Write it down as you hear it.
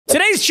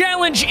Today's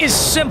challenge is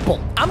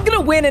simple. I'm gonna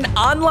win an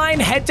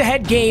online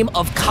head-to-head game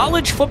of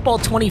College Football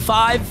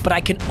 25, but I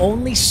can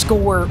only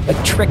score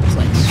with trick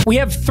plays. We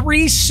have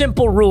 3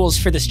 simple rules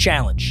for this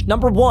challenge.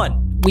 Number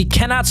 1, we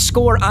cannot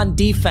score on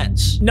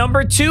defense.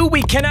 Number 2,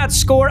 we cannot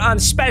score on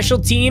special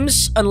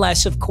teams,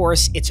 unless, of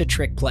course, it's a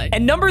trick play.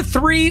 And number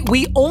 3,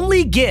 we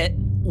only get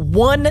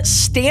 1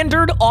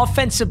 standard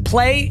offensive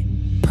play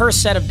per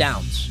set of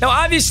downs. Now,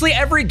 obviously,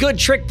 every good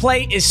trick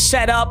play is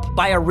set up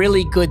by a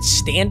really good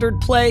standard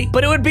play,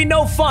 but it would be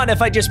no fun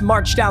if I just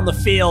marched down the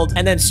field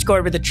and then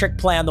scored with a trick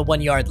play on the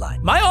 1-yard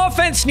line. My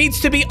offense needs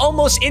to be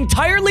almost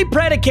entirely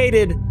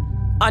predicated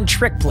on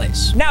trick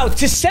plays. Now,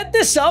 to set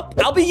this up,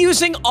 I'll be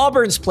using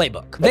Auburn's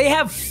playbook. They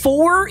have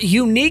 4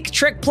 unique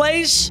trick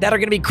plays that are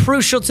gonna be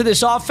crucial to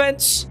this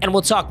offense, and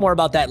we'll talk more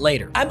about that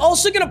later. I'm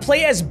also gonna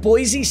play as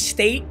Boise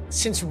State,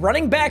 since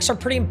running backs are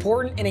pretty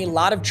important in a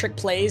lot of trick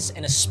plays,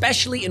 and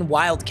especially in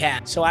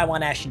Wildcat, so I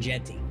want Ashton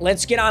Genty.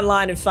 Let's get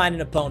online and find an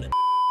opponent.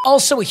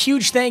 Also, a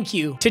huge thank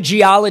you to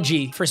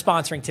Geology for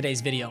sponsoring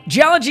today's video.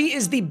 Geology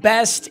is the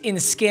best in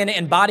skin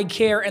and body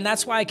care, and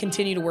that's why I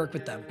continue to work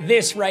with them.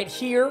 This right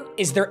here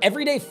is their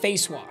everyday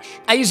face wash.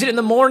 I use it in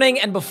the morning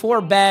and before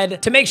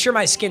bed to make sure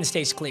my skin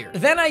stays clear.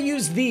 Then I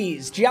use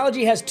these.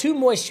 Geology has 2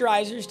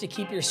 moisturizers to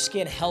keep your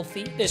skin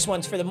healthy. This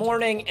one's for the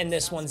morning and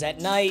this one's at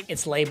night.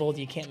 It's labeled,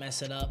 you can't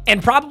mess it up.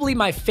 And probably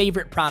my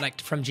favorite product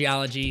from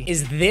Geology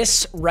is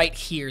this right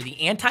here, the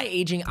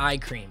anti-aging eye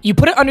cream. You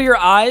put it under your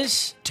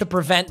eyes to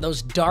prevent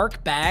those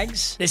dark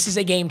bags. This is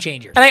a game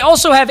changer. And I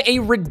also have a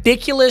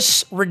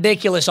ridiculous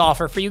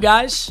offer for you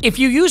guys. If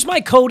you use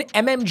my code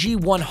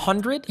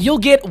MMG100, you'll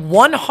get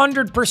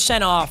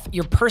 100% off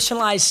your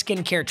personalized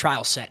skincare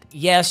trial set.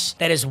 Yes,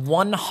 that is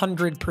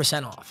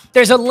 100% off.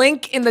 There's a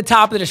link in the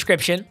top of the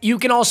description. You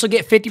can also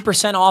get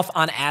 50% off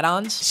on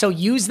add-ons. So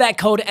use that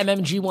code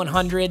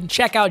MMG100,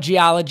 check out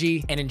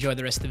Geology, and enjoy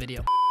the rest of the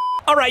video.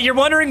 All right, you're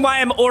wondering why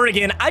I'm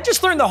Oregon. I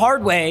just learned the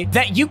hard way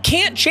that you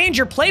can't change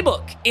your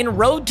playbook in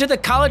Road to the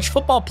College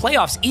Football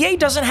Playoffs. EA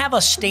doesn't have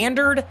a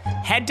standard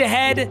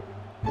head-to-head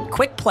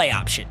quick play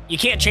option. You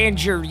can't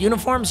change your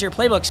uniforms, your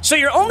playbooks. So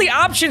your only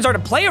options are to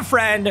play a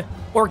friend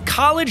or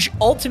College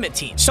Ultimate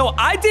Team. So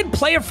I did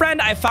play a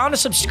friend. I found a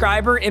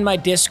subscriber in my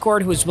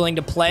Discord who was willing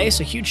to play,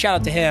 so huge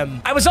shout out to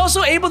him. I was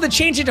also able to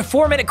change it to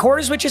 4-minute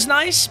quarters, which is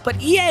nice, but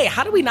EA,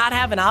 how do we not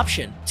have an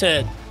option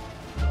to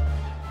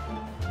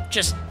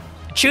just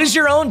choose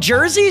your own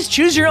jerseys,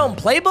 choose your own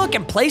playbook,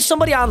 and play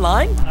somebody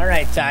online? All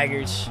right,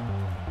 Tigers.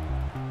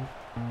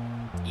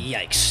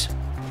 Yikes.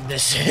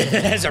 This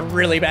is a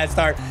really bad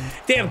start.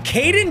 Damn,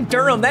 Caden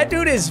Durham, that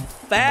dude is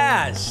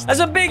fast. That's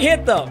a big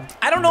hit, though.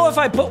 I don't know if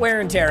I put wear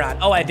and tear on.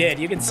 Oh, I did.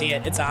 You can see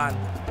it. It's on.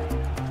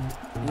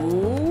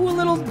 Ooh, a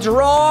little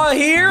draw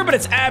here, but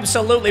it's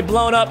absolutely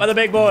blown up by the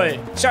big boy.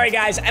 Sorry,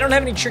 guys. I don't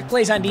have any trick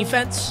plays on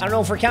defense. I don't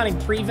know if we're counting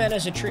prevent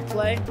as a trick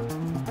play.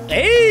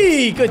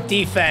 Hey, good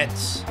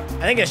defense.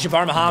 I think it's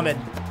Jabbar Muhammad.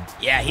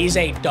 Yeah, he's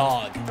a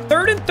dog.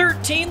 3rd and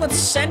 13. Let's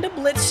send a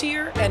blitz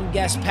here and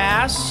guess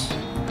pass.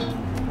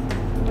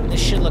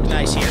 This should look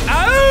nice here.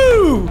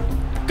 Oh,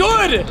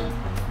 good.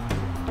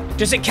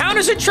 Does it count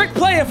as a trick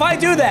play if I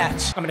do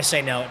that? I'm gonna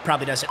say no, it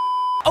probably doesn't.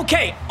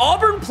 Okay,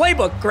 Auburn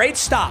playbook, great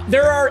stop.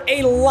 There are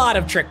a lot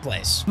of trick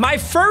plays. My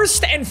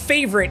first and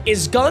favorite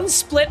is gun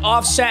split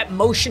offset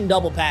motion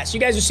double pass. You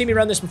guys have seen me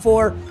run this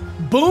before.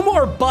 Boom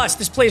or bust.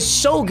 This play is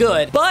so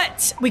good,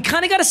 but we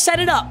kind of got to set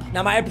it up.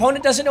 Now, my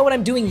opponent doesn't know what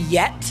I'm doing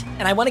yet,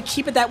 and I want to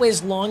keep it that way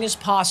as long as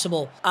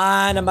possible.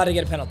 And I'm about to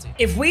get a penalty.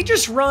 If we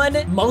just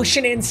run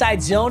motion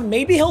inside zone,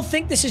 maybe he'll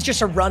think this is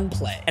just a run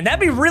play, and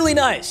that'd be really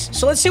nice.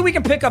 So let's see what we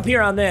can pick up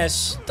here on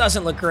this.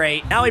 Doesn't look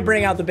great. Now we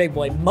bring out the big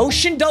boy.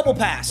 Motion double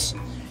pass.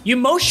 You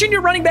motion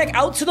your running back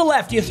out to the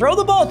left. You throw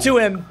the ball to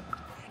him,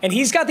 and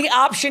he's got the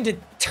option to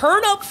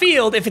turn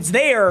upfield if it's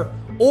there,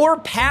 or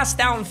pass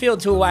downfield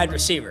to a wide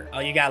receiver. Oh,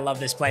 you gotta love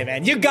this play,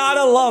 man. You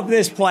gotta love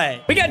this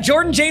play. We got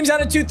Jordan James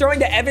out of 2 throwing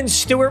to Evan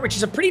Stewart, which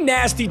is a pretty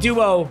nasty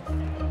duo.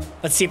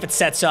 Let's see if it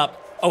sets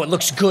up. Oh, it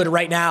looks good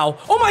right now.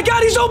 Oh my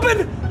God, he's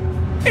open.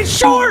 It's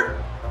short.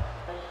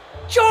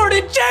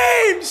 Jordan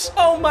James!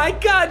 Oh my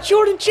God,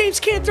 Jordan James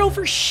can't throw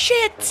for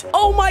shit.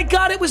 Oh my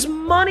God, it was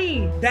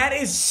money. That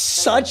is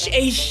such a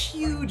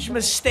huge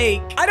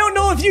mistake. I don't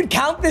know if you'd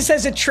count this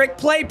as a trick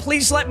play.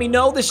 Please let me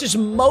know. This is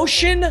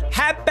motion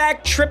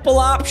halfback triple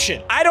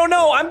option. I don't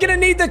know. I'm gonna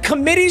need the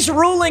committee's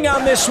ruling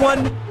on this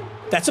one.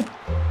 That's a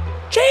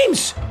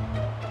James.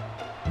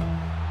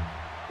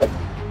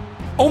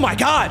 Oh my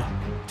God.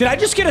 Did I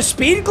just get a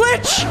speed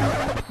glitch?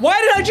 Why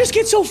did I just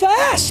get so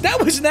fast?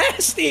 That was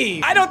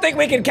nasty. I don't think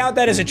we can count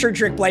that as a true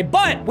trick play,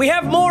 but we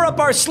have more up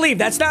our sleeve.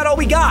 That's not all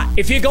we got.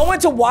 If you go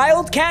into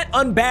Wildcat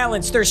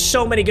Unbalanced, there's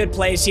so many good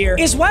plays here.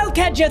 Is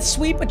Wildcat Jet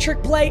Sweep a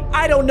trick play?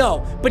 I don't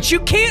know, but you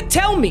can't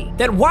tell me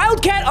that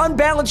Wildcat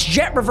Unbalanced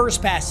Jet Reverse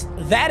Pass,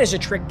 that is a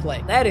trick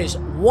play. That is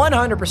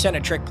 100% a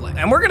trick play.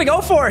 And we're gonna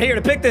go for it here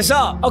to pick this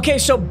up. Okay,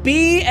 so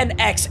B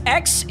and X.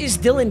 X is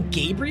Dylan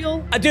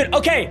Gabriel. Dude,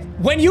 okay,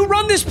 when you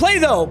run this play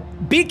though,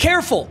 be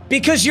careful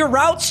because your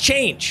routes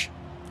change.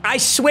 I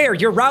swear,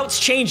 your routes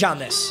change on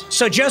this.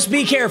 So just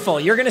be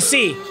careful. You're gonna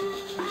see.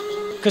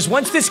 Because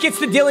once this gets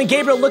to Dylan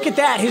Gabriel, look at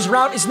that. His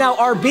route is now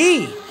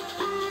RB.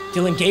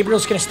 Dylan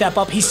Gabriel's going to step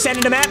up. He's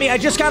sending him at me. I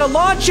just got to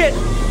launch it.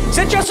 Is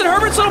that Justin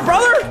Herbert's little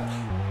brother?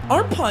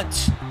 Arm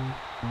punt.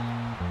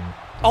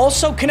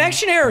 Also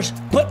connection errors,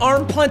 but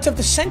arm punt of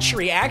the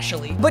century,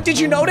 actually. But did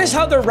you notice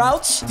how their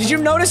routes? Did you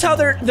notice how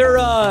they're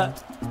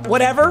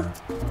whatever?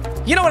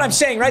 You know what I'm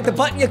saying, right? The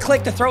button you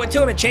click to throw it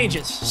to him, it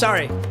changes.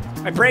 Sorry.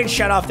 My brain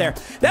shut off there.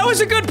 That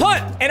was a good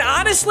punt. And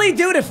honestly,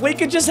 dude, if we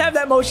could just have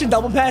that motion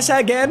double pass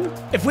again,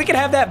 if we could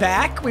have that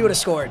back, we would have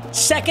scored.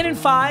 2nd and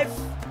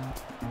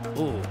 5.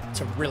 Ooh,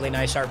 it's a really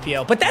nice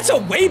RPO. But that's a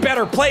way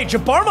better play.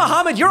 Jabbar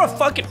Muhammad, you're a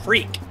fucking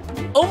freak.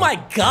 Oh my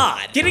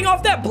God. Getting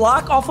off that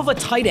block off of a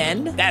tight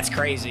end? That's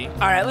crazy. All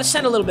right, let's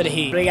send a little bit of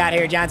heat. What do you got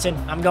here, Johnson?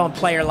 I'm going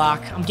player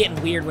lock. I'm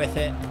getting weird with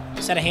it.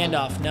 Set a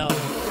handoff. No.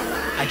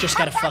 I just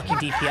got a fucking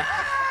DPI.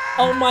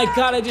 Oh my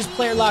God, I just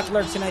player locked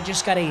lurks and I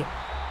just got a...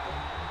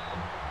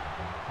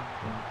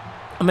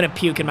 I'm gonna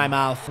puke in my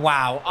mouth.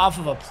 Wow, off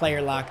of a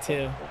player lock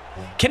too.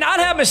 Cannot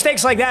have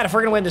mistakes like that if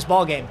we're gonna win this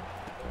ball game.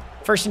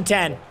 1st and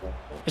 10.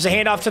 There's a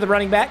handoff to the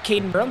running back,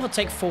 Caden Durham. He'll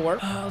take 4.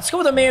 Let's go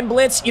with a man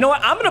blitz. You know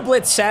what? I'm gonna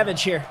blitz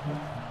Savage here.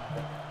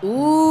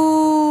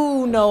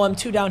 Ooh, no, I'm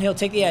too downhill.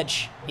 Take the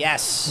edge.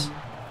 Yes.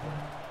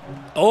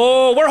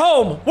 Oh, we're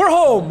home. We're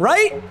home,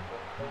 right?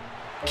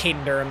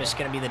 Caden Durham is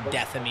going to be the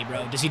death of me,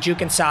 bro. Does he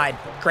juke inside?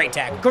 Great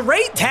tackle.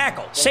 Great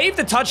tackle. Save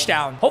the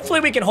touchdown. Hopefully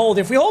we can hold.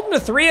 If we hold him to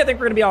 3, I think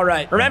we're going to be all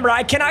right. Remember,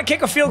 I cannot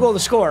kick a field goal to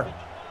score,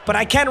 but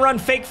I can run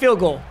fake field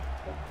goal.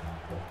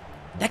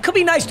 That could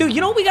be nice, dude.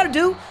 You know what we got to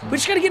do? We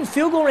just got to get in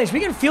field goal range. We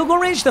get in field goal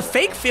range. The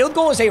fake field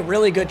goal is a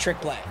really good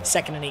trick play.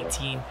 2nd and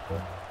 18.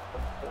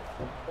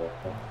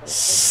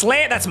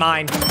 Slant. That's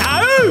mine.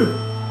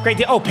 Ow! Great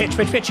deal. Oh, pitch.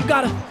 You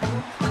got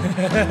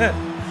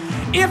to...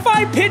 If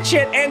I pitch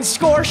it and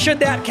score, should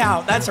that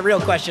count? That's a real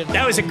question.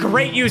 That was a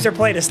great user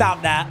play to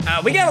stop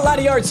that. We got a lot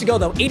of yards to go,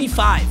 though.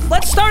 85.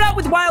 Let's start out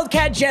with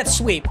Wildcat Jet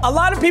Sweep. A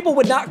lot of people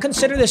would not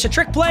consider this a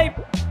trick play,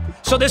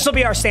 so this will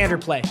be our standard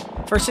play.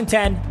 1st and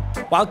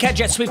 10. Wildcat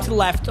Jet Sweep to the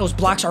left. Those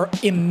blocks are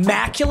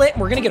immaculate.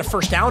 We're going to get a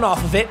 1st down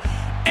off of it.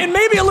 And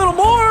maybe a little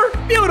more.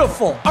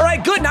 Beautiful. All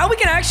right, good. Now we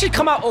can actually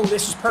come out. Oh,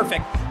 this is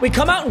perfect. We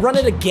come out and run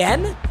it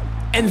again.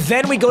 And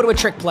then we go to a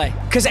trick play.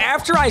 Because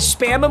after I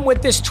spam him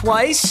with this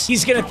twice,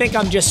 he's going to think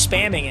I'm just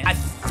spamming it. I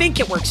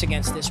think it works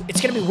against this. It's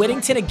going to be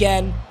Whittington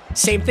again.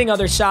 Same thing,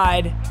 other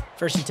side.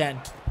 1st and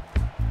 10.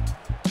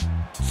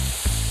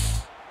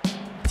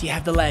 Do you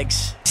have the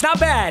legs? It's not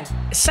bad.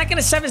 2nd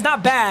and 7 is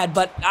not bad,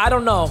 but I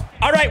don't know.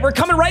 All right, we're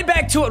coming right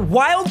back to it.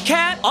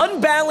 Wildcat,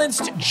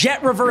 unbalanced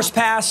jet reverse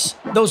pass.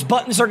 Those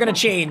buttons are going to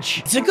change.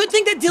 It's a good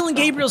thing that Dylan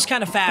Gabriel's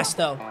kind of fast,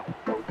 though.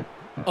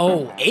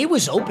 Oh, A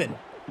was open.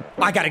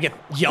 I gotta get,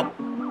 yup.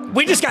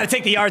 We just gotta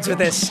take the yards with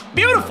this.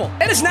 Beautiful.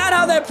 That is not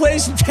how that play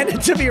is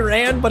intended to be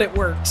ran, but it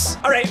works.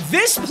 All right,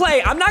 this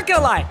play, I'm not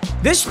gonna lie.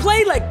 This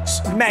play, like,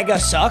 mega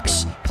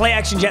sucks. Play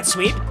action jet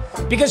sweep.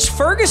 Because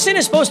Ferguson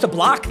is supposed to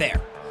block there.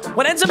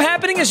 What ends up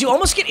happening is you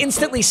almost get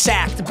instantly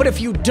sacked. But if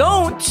you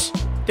don't,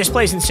 this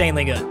play's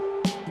insanely good.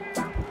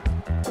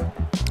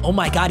 Oh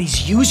my God,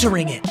 he's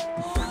usering it.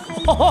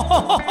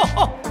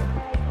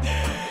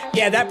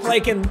 Yeah, that play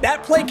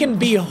can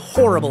be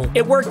horrible.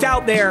 It worked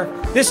out there.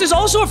 This is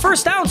also a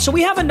 1st down, so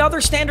we have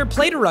another standard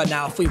play to run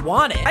now if we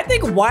want it. I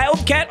think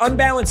Wildcat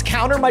unbalanced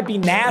counter might be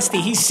nasty.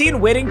 He's seen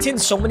Whittington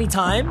so many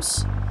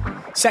times.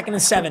 2nd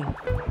and 7.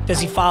 Does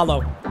he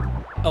follow?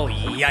 Oh,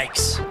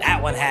 yikes.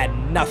 That one had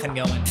nothing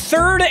going.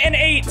 3rd and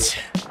 8.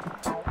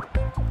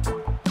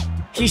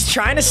 He's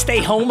trying to stay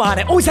home on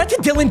it. Oh, is that to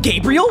Dylan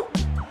Gabriel?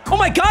 Oh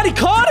my God, he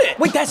caught it.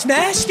 Wait, that's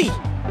nasty.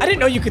 I didn't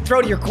know you could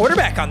throw to your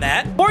quarterback on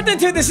that. 4th and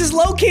 2, this is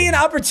low-key an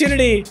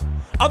opportunity.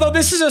 Although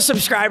this is a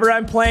subscriber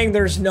I'm playing,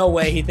 there's no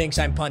way he thinks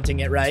I'm punting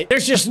it, right?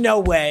 There's just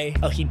no way.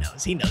 Oh, he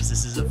knows. He knows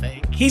this is a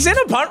fake. He's in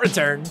a punt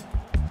return.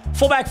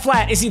 Fullback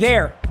flat. Is he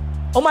there?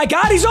 Oh my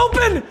God, he's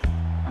open.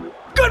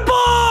 Good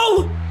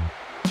ball.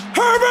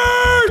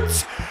 Herbert!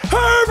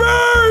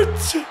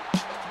 Herbert!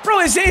 Bro,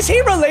 is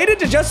he related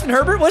to Justin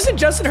Herbert? Wasn't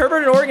Justin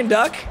Herbert an Oregon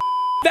Duck?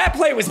 That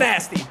play was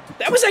nasty.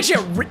 That was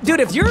actually dude,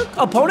 if your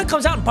opponent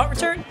comes out in punt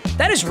return,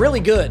 that is really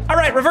good. All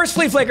right, reverse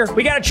flea flicker.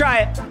 We gotta try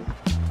it.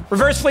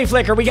 Reverse flea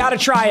flicker. We gotta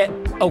try it.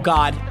 Oh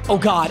God. Oh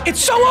God.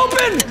 It's so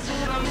open!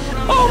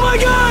 Oh my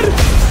God!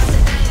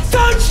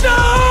 Touchdown!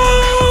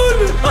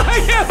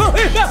 I can't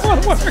believe that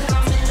one worked.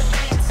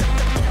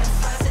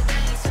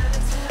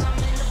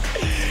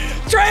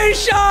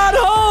 Trayshawn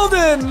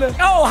Holden.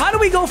 Oh, how do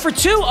we go for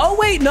 2? Oh,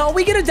 wait, no,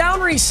 we get a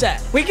down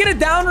reset. We get a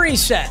down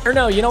reset. Or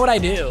no, you know what I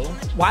do?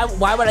 Why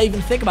would I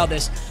even think about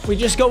this? We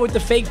just go with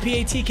the fake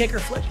PAT kicker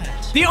flip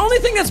pass. The only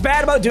thing that's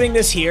bad about doing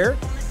this here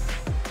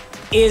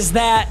is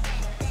that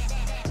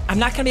I'm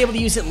not going to be able to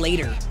use it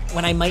later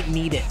when I might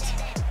need it.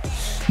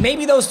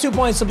 Maybe those 2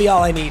 points will be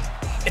all I need.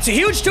 It's a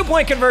huge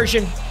 2-point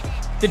conversion.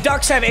 The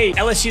Ducks have 8.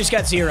 LSU's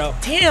got 0.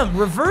 Damn,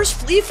 reverse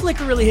flea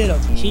flicker really hit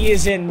him. He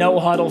is in no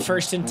huddle,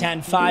 1st and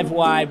 10, 5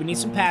 wide. We need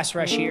some pass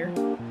rush here.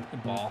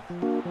 Good ball.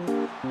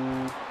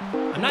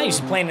 I'm I'm not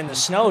used to playing in the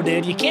snow,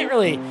 dude. You can't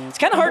really, it's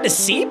kind of hard to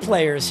see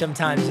players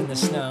sometimes in the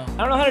snow. I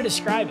don't know how to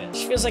describe it. It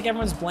just feels like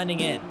everyone's blending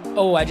in.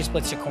 Oh, I just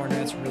blitzed a corner.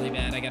 That's really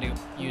bad. I got to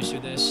use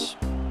through this.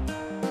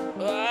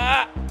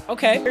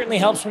 Okay. Certainly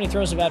helps when he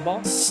throws a bad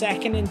ball.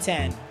 2nd and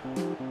 10.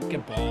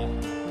 Good ball.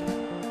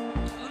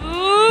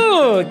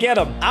 Ooh, get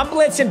him. I'm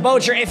blitzing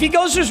Bocher. If he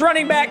goes to his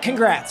running back,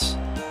 congrats.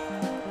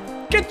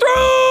 Get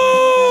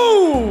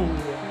through!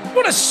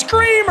 What a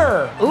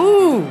screamer.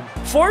 Ooh,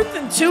 4th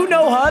and 2,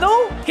 no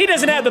huddle? He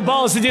doesn't have the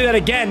balls to do that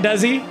again,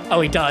 does he? Oh,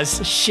 he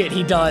does. Shit,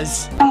 he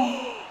does.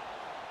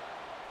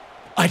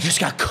 I just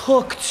got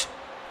cooked.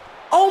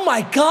 Oh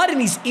my God, and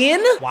he's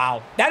in?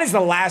 Wow, that is the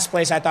last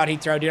place I thought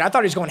he'd throw, dude. I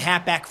thought he was going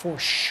halfback for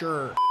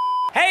sure.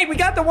 Hey, we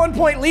got the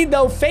 1-point lead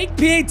though. Fake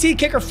PAT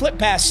kicker flip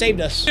pass saved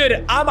us.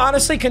 Dude, I'm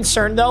honestly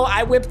concerned though.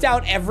 I whipped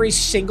out every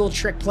single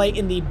trick play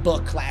in the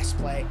book last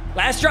play.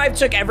 Last drive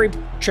took every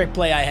trick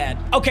play I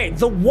had. Okay,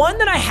 the one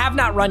that I have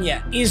not run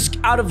yet is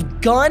out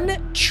of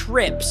gun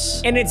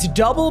trips and it's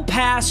double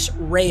pass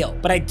rail,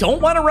 but I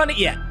don't want to run it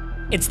yet.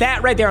 It's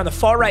that right there on the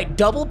far right,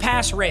 double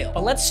pass rail.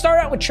 But let's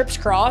start out with trips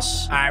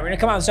cross. All right, we're gonna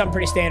come out with something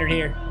pretty standard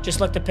here. Just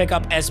look to pick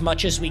up as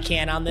much as we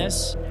can on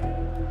this.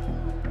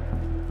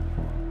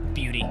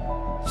 Beauty.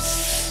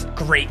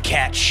 Great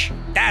catch.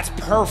 That's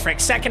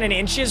perfect. 2nd and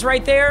inches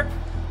right there.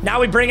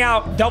 Now we bring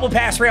out double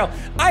pass rail.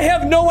 I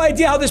have no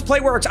idea how this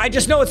play works. I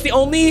just know it's the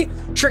only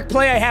trick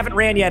play I haven't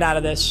ran yet out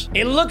of this.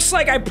 It looks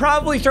like I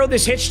probably throw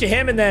this hitch to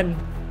him and then...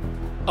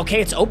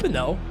 Okay, it's open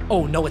though.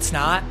 Oh, no, it's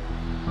not.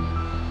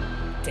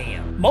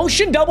 Damn.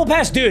 Motion double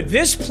pass. Dude,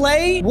 this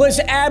play was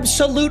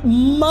absolute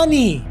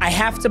money. I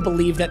have to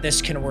believe that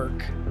this can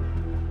work.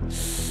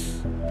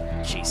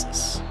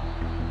 Jesus.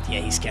 Yeah,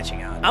 he's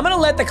catching on. I'm gonna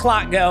let the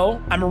clock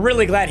go. I'm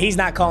really glad he's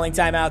not calling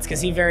timeouts because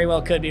he very well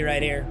could be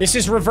right here. This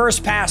is reverse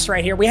pass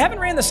right here. We haven't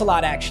ran this a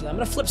lot, actually. I'm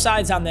gonna flip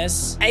sides on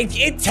this.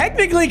 It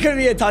technically could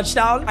be a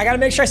touchdown. I gotta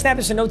make sure I snap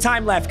this with no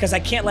time left because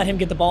I can't let him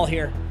get the ball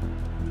here.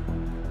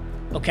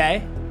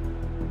 Okay.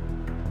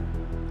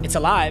 It's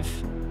alive.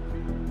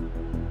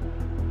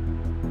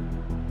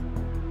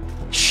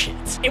 Shit.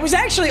 It was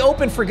actually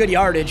open for good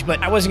yardage,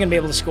 but I wasn't gonna be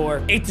able to score.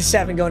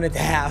 8-7 going into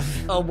half.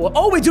 Oh, boy.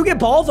 Oh, we do get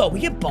ball, though. We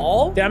get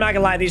ball? Dude, I'm not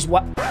gonna lie. These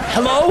what?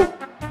 Hello?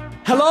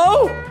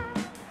 Hello?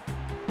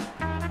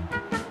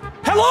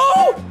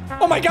 Hello?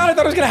 Oh, my God. I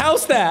thought I was gonna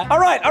house that. All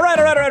right.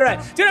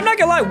 Dude, I'm not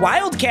gonna lie.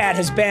 Wildcat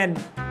has been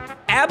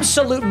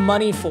absolute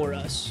money for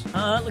us.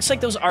 Looks like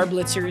those are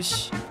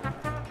blitzers.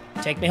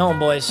 Take me home,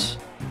 boys.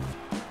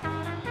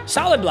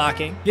 Solid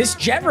blocking. This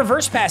jet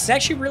reverse pass is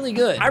actually really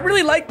good. I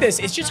really like this.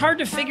 It's just hard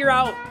to figure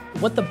out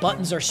what the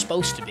buttons are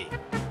supposed to be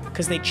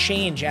because they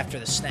change after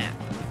the snap.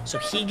 So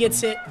he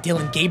gets it.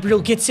 Dylan Gabriel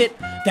gets it.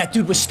 That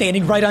dude was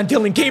standing right on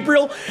Dylan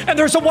Gabriel, and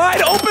there's a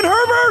wide open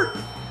Herbert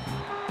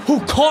who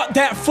caught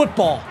that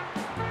football.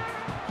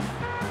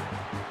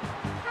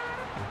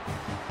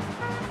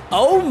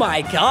 Oh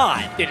my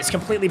God. Dude, it's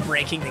completely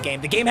breaking the game.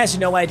 The game has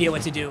no idea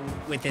what to do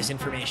with this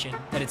information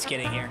that it's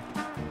getting here.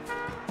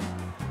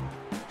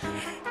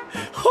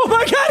 Oh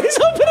my God, he's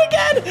open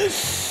again.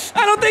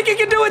 I don't think he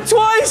can do it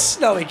twice.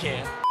 No, he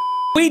can't.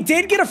 We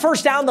did get a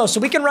first down though, so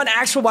we can run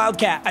actual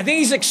Wildcat. I think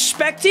he's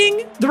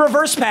expecting the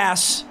reverse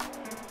pass,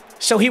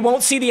 so he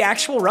won't see the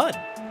actual run.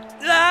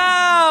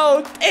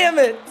 Oh, damn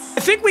it.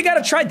 I think we got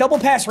to try double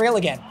pass rail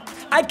again.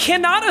 I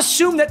cannot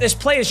assume that this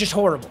play is just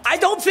horrible. I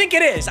don't think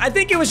it is. I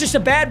think it was just a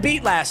bad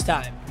beat last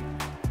time.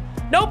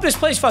 Nope, this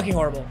play's fucking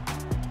horrible.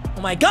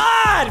 Oh my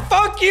God,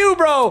 fuck you,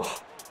 bro.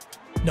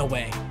 No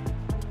way.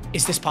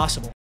 Is this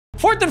possible?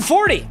 4th and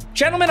 40.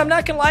 Gentlemen, I'm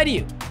not gonna lie to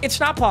you. It's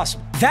not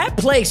possible. That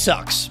play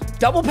sucks.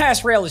 Double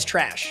pass rail is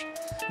trash.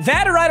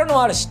 That or I don't know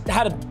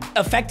how to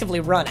effectively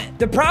run it.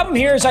 The problem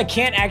here is I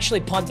can't actually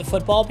punt the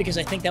football because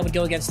I think that would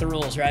go against the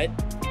rules, right?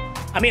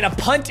 I mean, a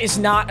punt is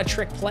not a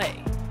trick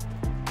play.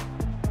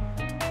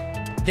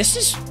 This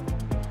is...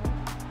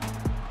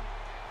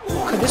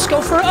 Could this go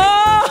for...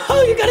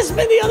 Oh, you gotta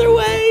spin the other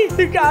way.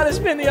 You gotta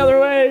spin the other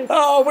way.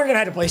 Oh, we're gonna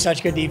have to play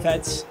such good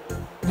defense.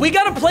 We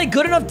gotta play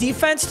good enough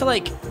defense to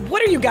like,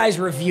 what are you guys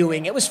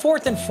reviewing? It was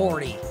 4th and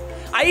 40.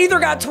 I either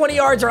got 20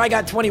 yards or I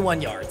got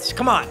 21 yards.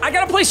 Come on. I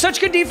gotta play such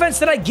good defense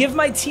that I give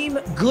my team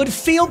good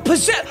field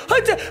position. How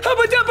did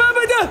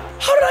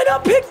I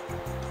not pick?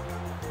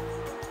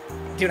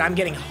 Dude, I'm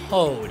getting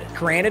hoed.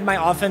 Granted,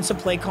 my offensive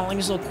play calling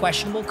is a little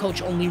questionable.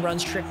 Coach only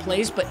runs trick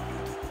plays, but...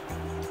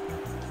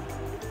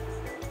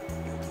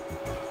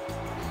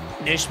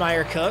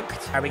 Nishmeyer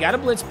cooked. All right, we gotta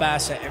blitz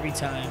Bassett every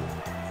time.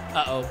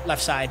 Uh-oh,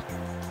 left side.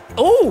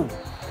 Oh,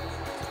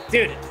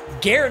 dude,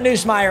 Garrett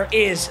Nussmeier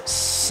is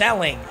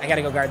selling. I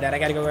gotta go guard that. I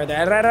gotta go guard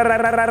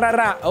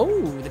that.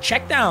 Oh, the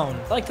check down.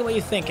 I like the way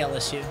you think,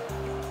 LSU.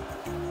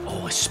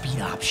 Oh, a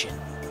speed option.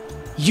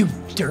 You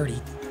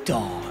dirty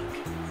dog.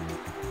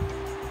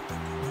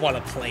 What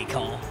a play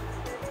call.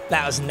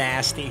 That was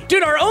nasty.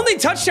 Dude, our only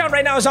touchdown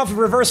right now is off of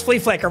reverse flea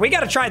flicker. We got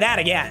to try that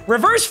again.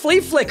 Reverse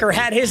flea flicker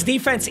had his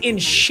defense in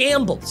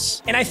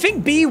shambles. And I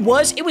think it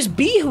was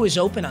B who was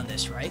open on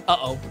this, right?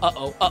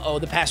 Uh-oh.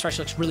 The pass rush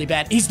looks really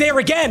bad. He's there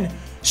again.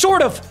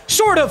 Sort of.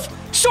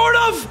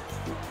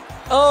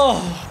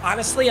 Oh,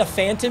 honestly, a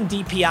phantom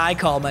DPI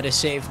call might have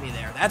saved me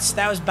there.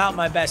 That was about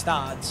my best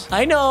odds.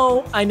 I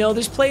know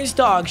this play is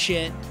dog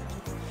shit.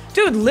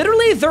 Dude,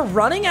 literally, they're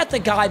running at the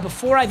guy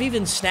before I've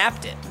even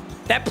snapped it.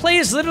 That play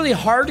is literally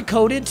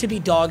hard-coded to be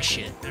dog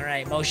shit. All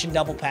right, motion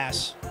double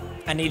pass.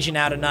 I need you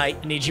now tonight.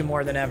 I need you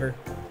more than ever.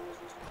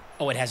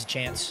 Oh, it has a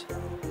chance.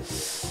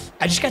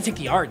 I just gotta take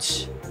the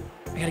yards.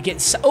 I gotta get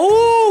inside.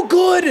 Oh,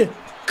 good.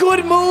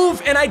 Good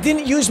move. And I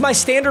didn't use my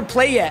standard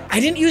play yet.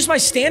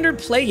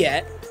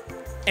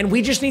 And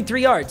we just need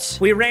 3 yards.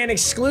 We ran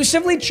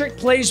exclusively trick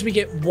plays. We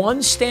get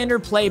 1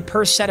 standard play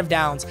per set of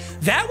downs.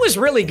 That was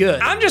really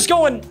good. I'm just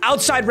going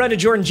outside run to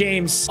Jordan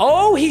James.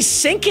 Oh, he's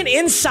sinking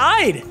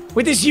inside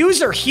with his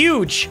user.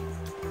 Huge.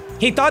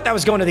 He thought that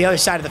was going to the other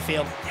side of the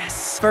field.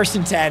 Yes. 1st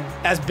and 10.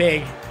 That's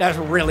big. That's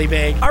really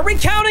big. Are we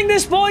counting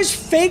this, boys?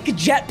 Fake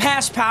jet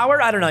pass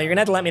power? I don't know. You're going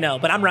to have to let me know,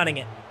 but I'm running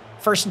it.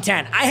 1st and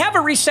 10. I have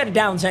a reset of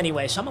downs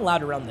anyway, so I'm allowed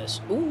to run this.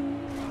 Ooh.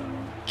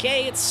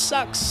 Okay, it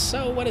sucks,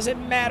 so what does it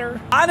matter?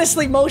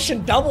 Honestly,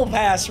 motion double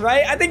pass,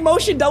 right? I think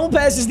motion double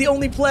pass is the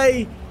only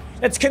play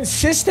that's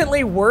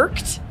consistently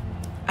worked.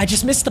 I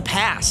just missed the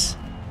pass.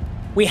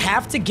 We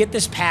have to get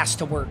this pass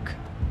to work.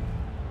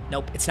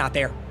 Nope, it's not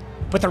there.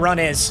 But the run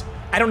is.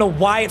 I don't know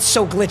why it's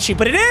so glitchy,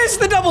 but it is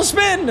the double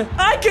spin.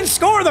 I can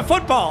score the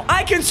football.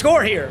 I can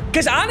score here.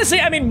 Because honestly,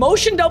 I mean,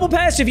 motion double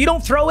pass, if you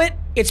don't throw it,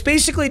 it's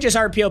basically just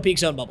RPO peak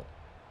zone bubble.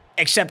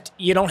 Except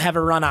you don't have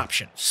a run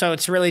option. So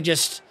it's really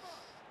just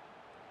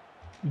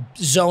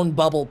zone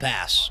bubble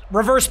pass.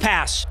 Reverse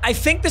pass. I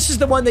think this is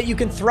the one that you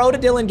can throw to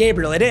Dylan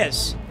Gabriel. It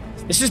is.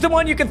 This is the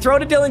one you can throw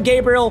to Dylan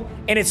Gabriel,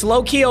 and it's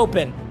low-key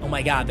open. Oh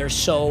my God, there's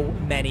so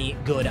many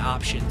good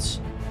options.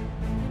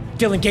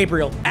 Dylan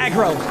Gabriel,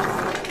 aggro.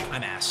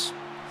 I'm ass.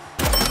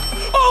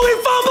 Oh, he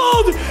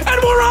fumbled, and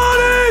we're on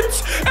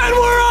it, and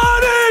we're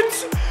on it,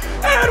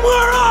 and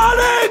we're on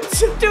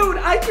it. Dude,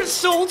 I just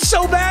sold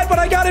so bad, but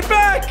I got it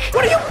back.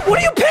 What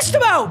are you pissed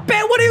about?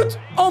 Ben, what are you?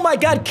 Oh my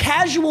God,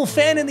 casual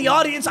fan in the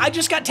audience. I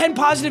just got 10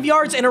 positive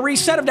yards and a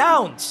reset of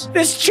downs.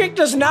 This chick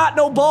does not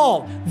know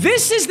ball.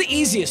 This is the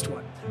easiest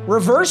one.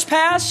 Reverse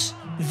pass.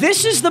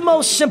 This is the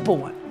most simple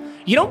one.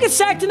 You don't get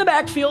sacked in the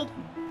backfield.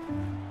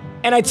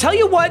 And I tell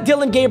you what,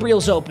 Dylan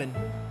Gabriel's open.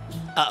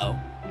 Uh-oh.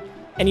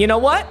 And you know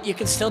what? You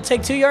can still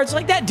take 2 yards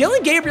like that.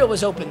 Dylan Gabriel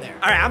was open there.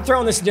 All right, I'm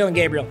throwing this to Dylan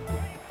Gabriel.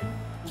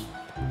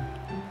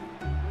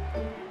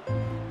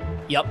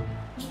 Yep.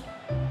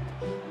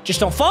 Just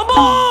don't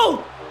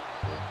fumble!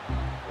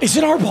 Is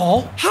it our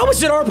ball? How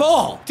is it our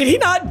ball? Did he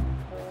not?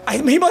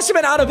 He must have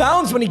been out of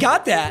bounds when he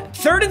got that.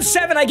 3rd and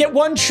 7, I get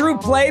 1 true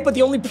play, but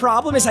the only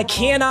problem is I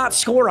cannot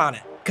score on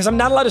it because I'm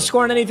not allowed to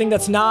score on anything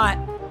that's not.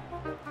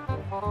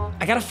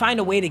 I gotta find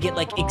a way to get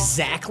like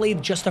exactly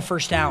just a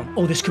first down.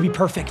 Oh, this could be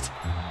perfect.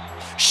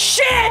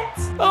 Shit!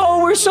 Oh,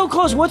 we're so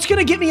close. What's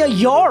gonna get me a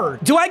yard?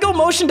 Do I go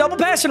motion double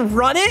pass and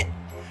run it?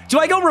 Do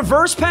I go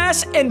reverse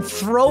pass and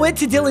throw it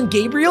to Dylan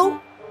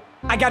Gabriel?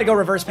 I gotta go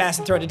reverse pass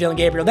and throw it to Dylan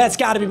Gabriel. That's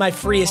gotta be my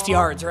freest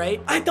yards,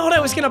 right? I thought I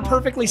was gonna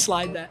perfectly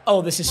slide that.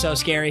 Oh, this is so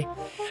scary.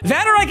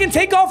 That or I can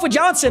take off with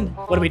Johnson.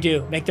 What do we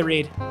do? Make the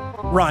read.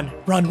 Run,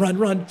 run, run,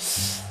 run.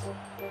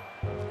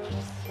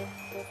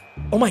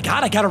 Oh my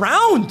God, I got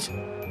around.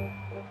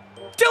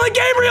 Dylan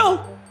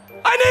Gabriel,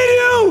 I need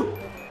you.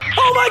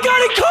 Oh my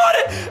God, he caught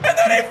it, and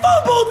then he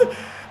fumbled,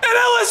 and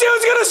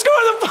LSU's gonna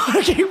score the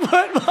fucking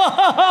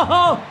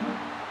football.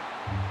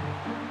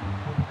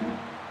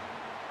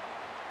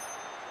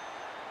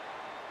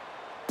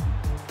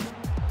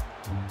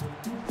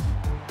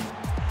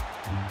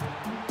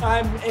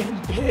 I'm in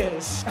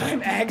piss.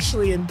 I'm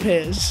actually in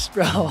piss,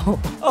 bro.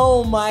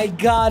 Oh my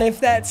God, if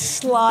that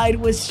slide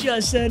was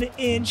just an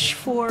inch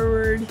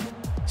forward.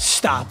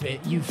 Stop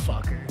it, you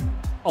fucker.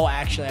 Oh,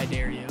 actually, I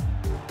dare you.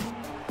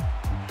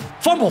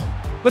 Fumble.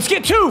 Let's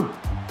get 2.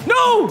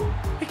 No!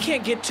 I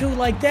can't get 2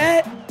 like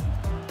that.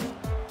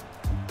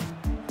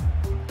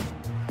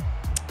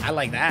 I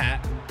like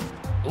that.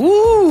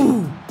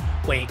 Ooh.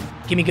 Wait,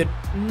 give me good.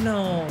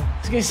 No. I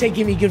was going to say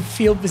give me good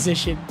field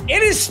position.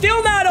 It is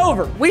still not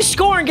over. We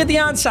score and get the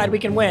onside. We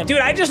can win. Dude,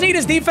 I just need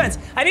his defense.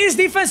 I need his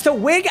defense to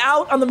wig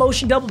out on the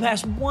motion double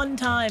pass 1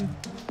 time.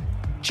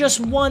 Just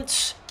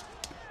once.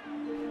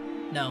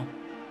 No.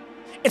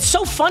 It's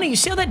so funny. You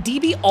see how that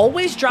DB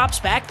always drops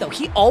back, though?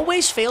 He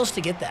always fails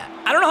to get that.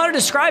 I don't know how to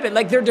describe it.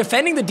 Like, they're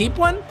defending the deep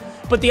one,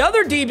 but the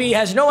other DB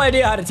has no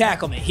idea how to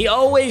tackle me. He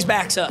always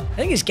backs up. I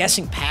think he's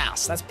guessing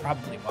pass. That's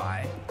probably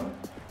why.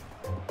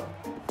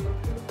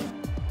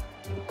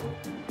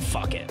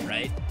 Fuck it,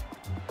 right?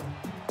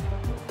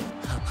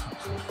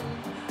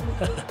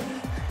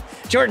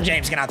 Jordan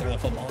James cannot throw the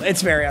football.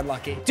 It's very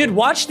unlucky. Dude,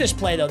 watch this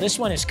play, though. This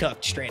one is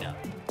cooked straight up.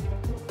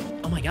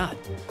 Oh, my God.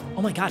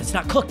 Oh my God, it's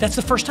not cooked. That's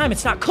the first time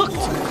it's not cooked.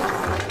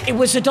 It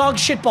was a dog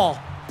shit ball.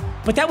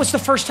 But that was the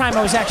first time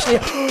I was actually...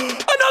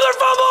 Another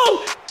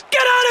fumble!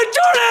 Get out of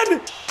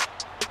Jordan!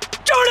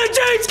 Jordan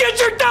James, get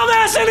your dumb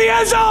ass in the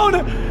end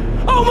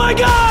zone! Oh my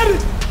God!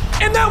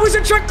 And that was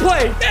a trick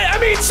play. I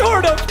mean,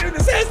 sort of. Dude,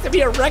 this has to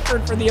be a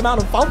record for the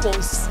amount of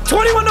fumbles.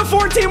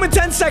 21-14 with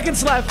 10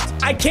 seconds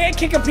left. I can't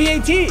kick a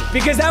PAT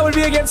because that would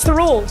be against the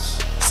rules.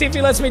 see if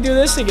he lets me do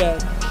this again.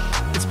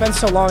 It's been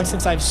so long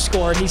since I've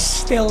scored. He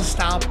still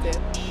stopped it.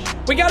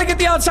 We got to get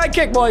the outside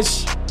kick,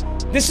 boys.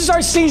 This is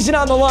our season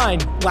on the line.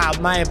 Wow,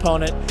 my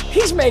opponent.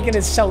 He's making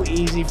it so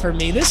easy for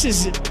me.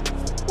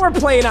 We're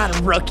playing on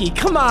rookie.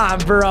 Come on,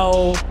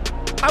 bro.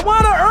 I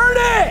want to earn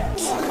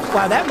it.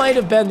 Wow, that might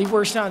have been the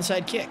worst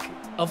onside kick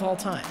of all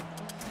time.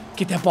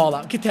 Get that ball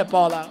out. Get that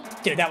ball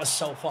out. Dude, that was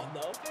so fun,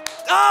 though.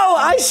 Oh,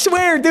 I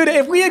swear, dude,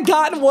 if we had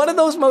gotten one of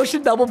those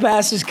motion double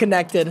passes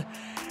connected,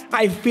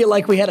 I feel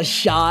like we had a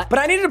shot. But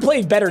I needed to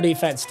play better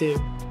defense, too.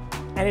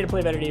 I need to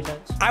play better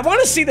defense. I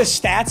want to see the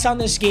stats on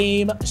this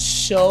game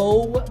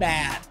so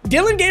bad.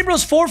 Dylan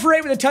Gabriel's 4 for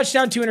 8 with a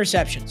touchdown, 2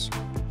 interceptions.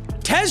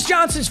 Tez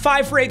Johnson's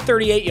 5 for 8,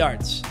 38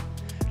 yards.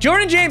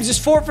 Jordan James is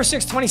 4 for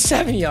 6,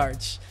 27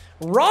 yards.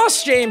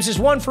 Ross James is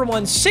 1 for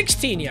 1,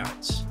 16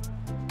 yards.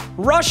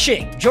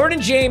 Rushing,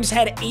 Jordan James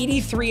had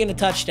 83 and a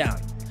touchdown.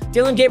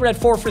 Dylan Gabriel had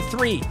 4 for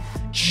 3.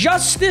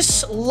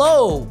 Justice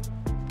Lowe,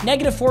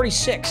 negative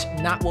 46.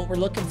 Not what we're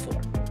looking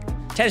for.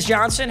 Tez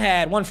Johnson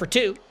had 1 for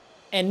 2.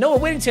 And Noah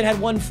Whittington had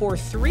 1 for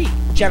 3.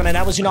 Gentlemen,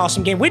 that was an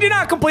awesome game. We did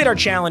not complete our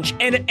challenge.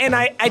 And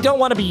I don't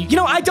want to be,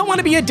 I don't want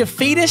to be a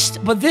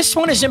defeatist, but this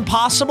one is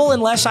impossible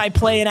unless I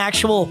play an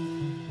actual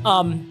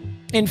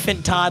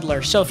infant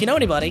toddler. So if you know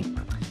anybody,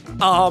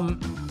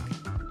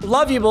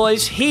 love you,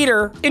 boys.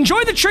 Heater.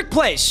 Enjoy the trick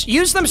plays.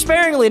 Use them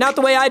sparingly, not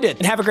the way I did.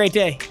 And have a great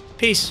day.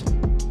 Peace.